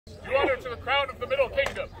Do honor to the crown of the Middle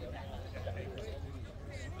Kingdom.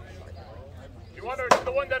 Do honor to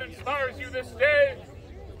the one that inspires you this day.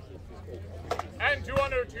 And do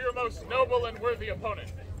honor to your most noble and worthy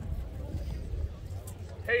opponent.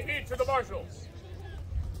 Pay heed to the marshals.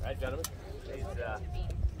 All right, gentlemen. Please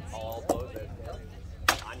all those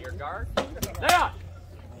on your guard. Now!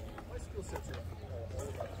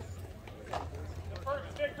 The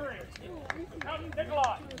first victory, Count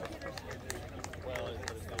Nikolai.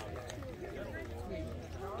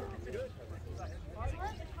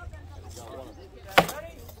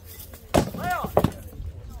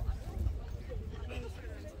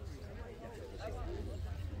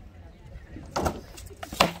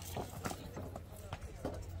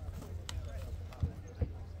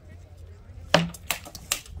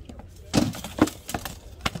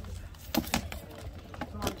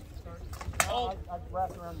 I'd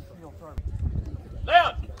wrap around the field first.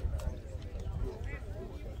 Leon!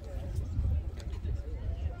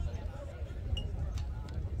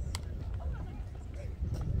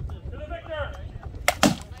 To the victor,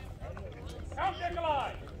 Count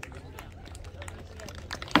Nikolai.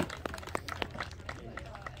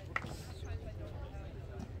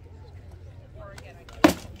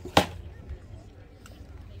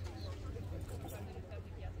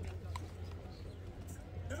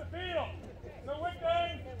 To the field, the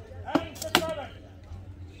Wickling and the Southern.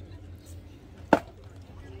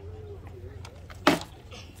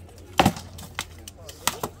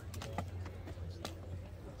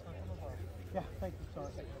 Yeah, thank you,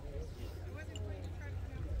 sorry.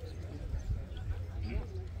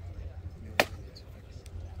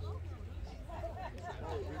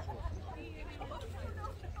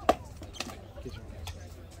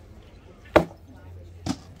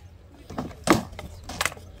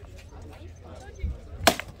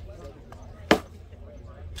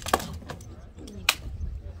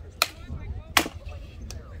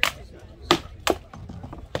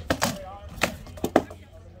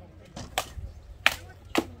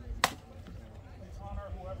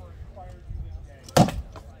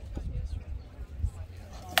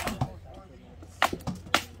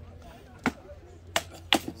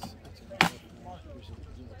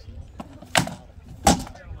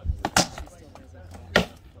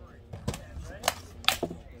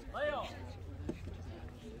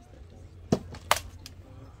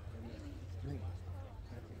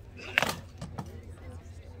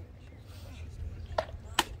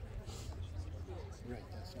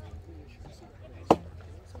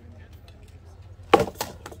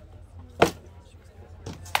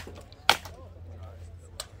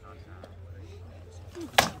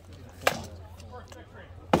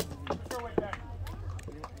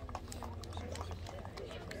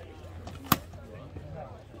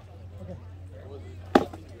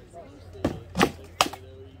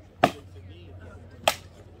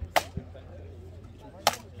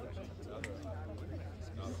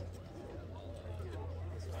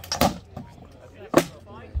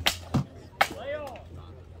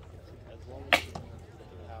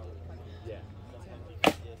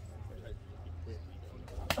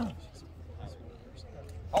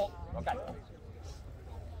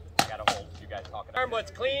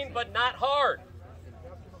 What's clean but not hard.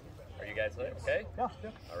 Are you guys there? Okay? Yeah.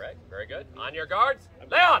 All right, very good. On your guards,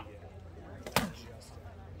 Leon!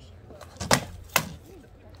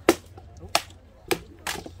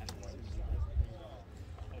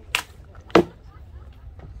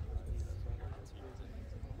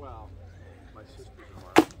 Well, my sister's a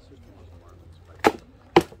Marlin. My sister was a Marlin.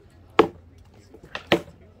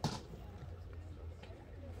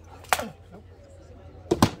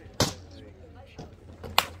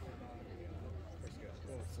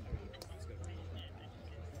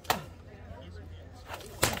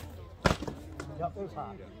 Yep, it was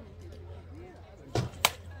hot.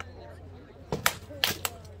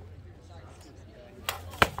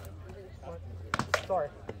 Sorry.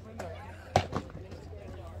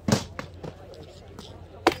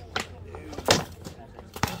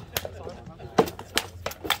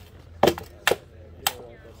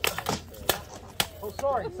 Oh,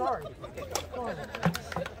 sorry. Sorry.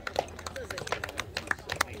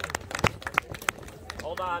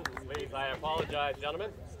 Hold on, please. I apologize,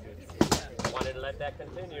 gentlemen. Wanted to let that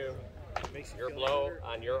continue. Your blow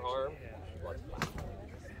on your arm was flat.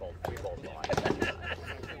 We both saw it.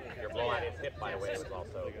 Your blow on his hip, by the way, was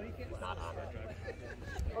also not on it.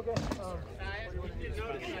 Okay.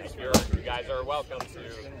 You guys are welcome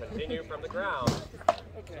to continue from the ground.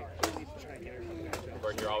 Of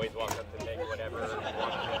course, you're always welcome to take whatever you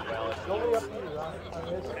want as well. Totally up to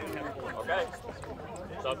you. Okay.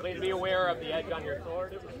 So please be aware of the edge on your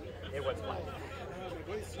sword. It was flat.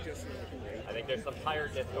 I think there's some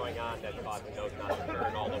tiredness going on that's causing those not to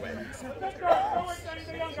turn all the way.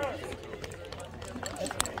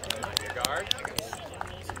 On your guard.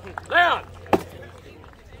 Leon!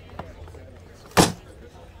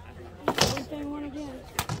 One again.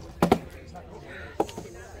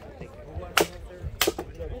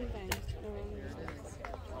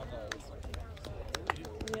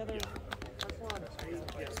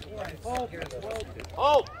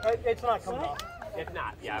 Hold! It's not coming off. It's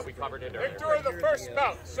not. Yeah, we covered it earlier. Victor of the first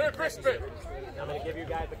bout, Sir Crispin. I'm going to give you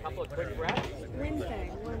guys a couple of quick breaths. Ring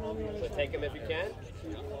thing. One on the other So side. take them if you can.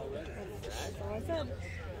 That's all I said.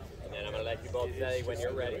 And then I'm going to let you both say when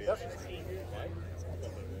you're ready. Okay.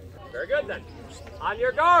 Very good then. On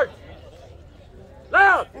your guard!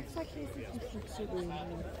 Loud! That's like Casey from Super. To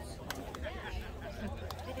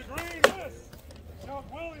the green, yes. Count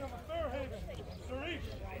William of Fairhaven, Sharif.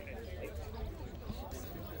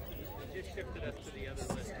 Just shifted us to the other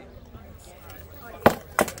listing.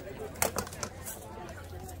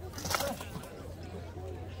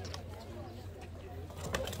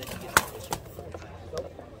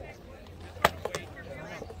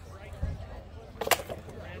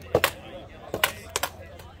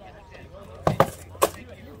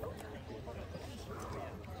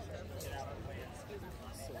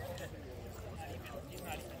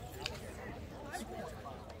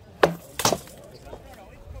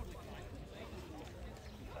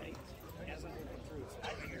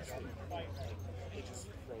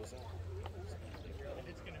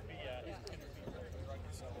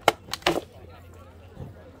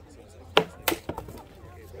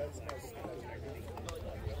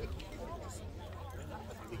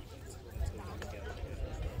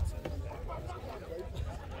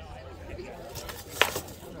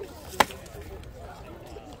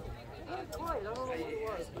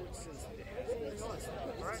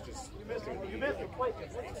 You missed the plate.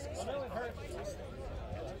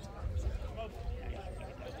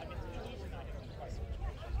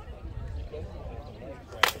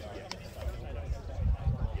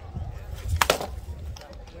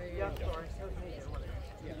 Yeah, sorry.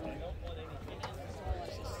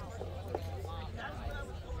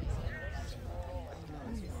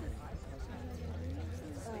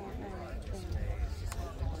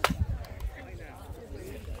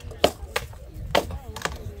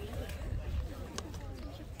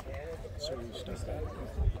 So you stuck that.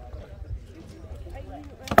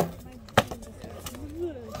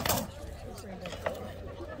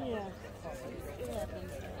 Yeah.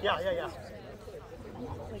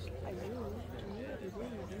 Like, I knew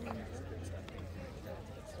what you're doing.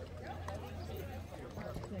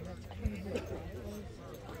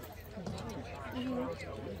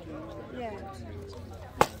 Yeah.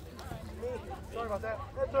 Sorry about that.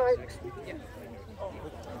 That's all right.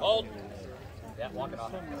 Hold. Yeah, walk it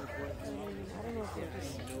off. I don't know if you're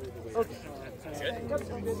just... Good.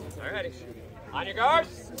 Alrighty. On your guard.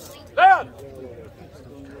 Down.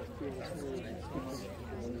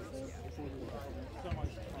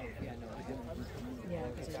 Yeah,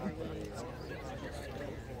 because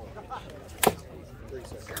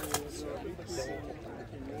it's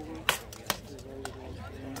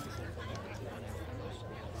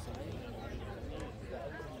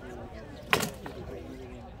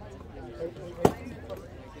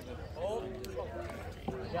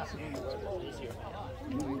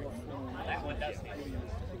That one does.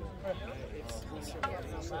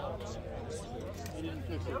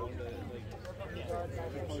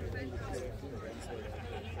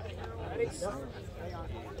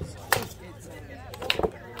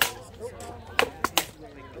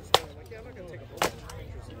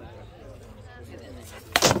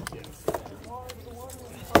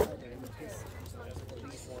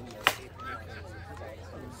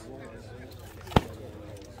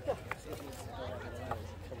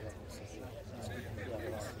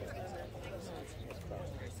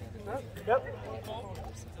 Yep.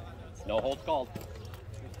 No holds called.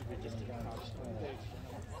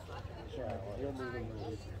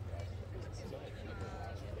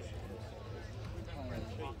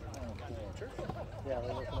 Yeah,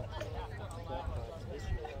 we're looking up.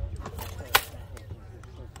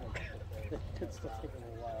 It's still taking a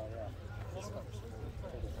while, yeah.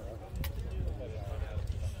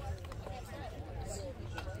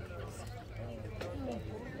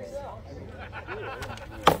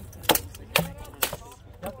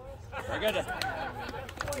 Very good.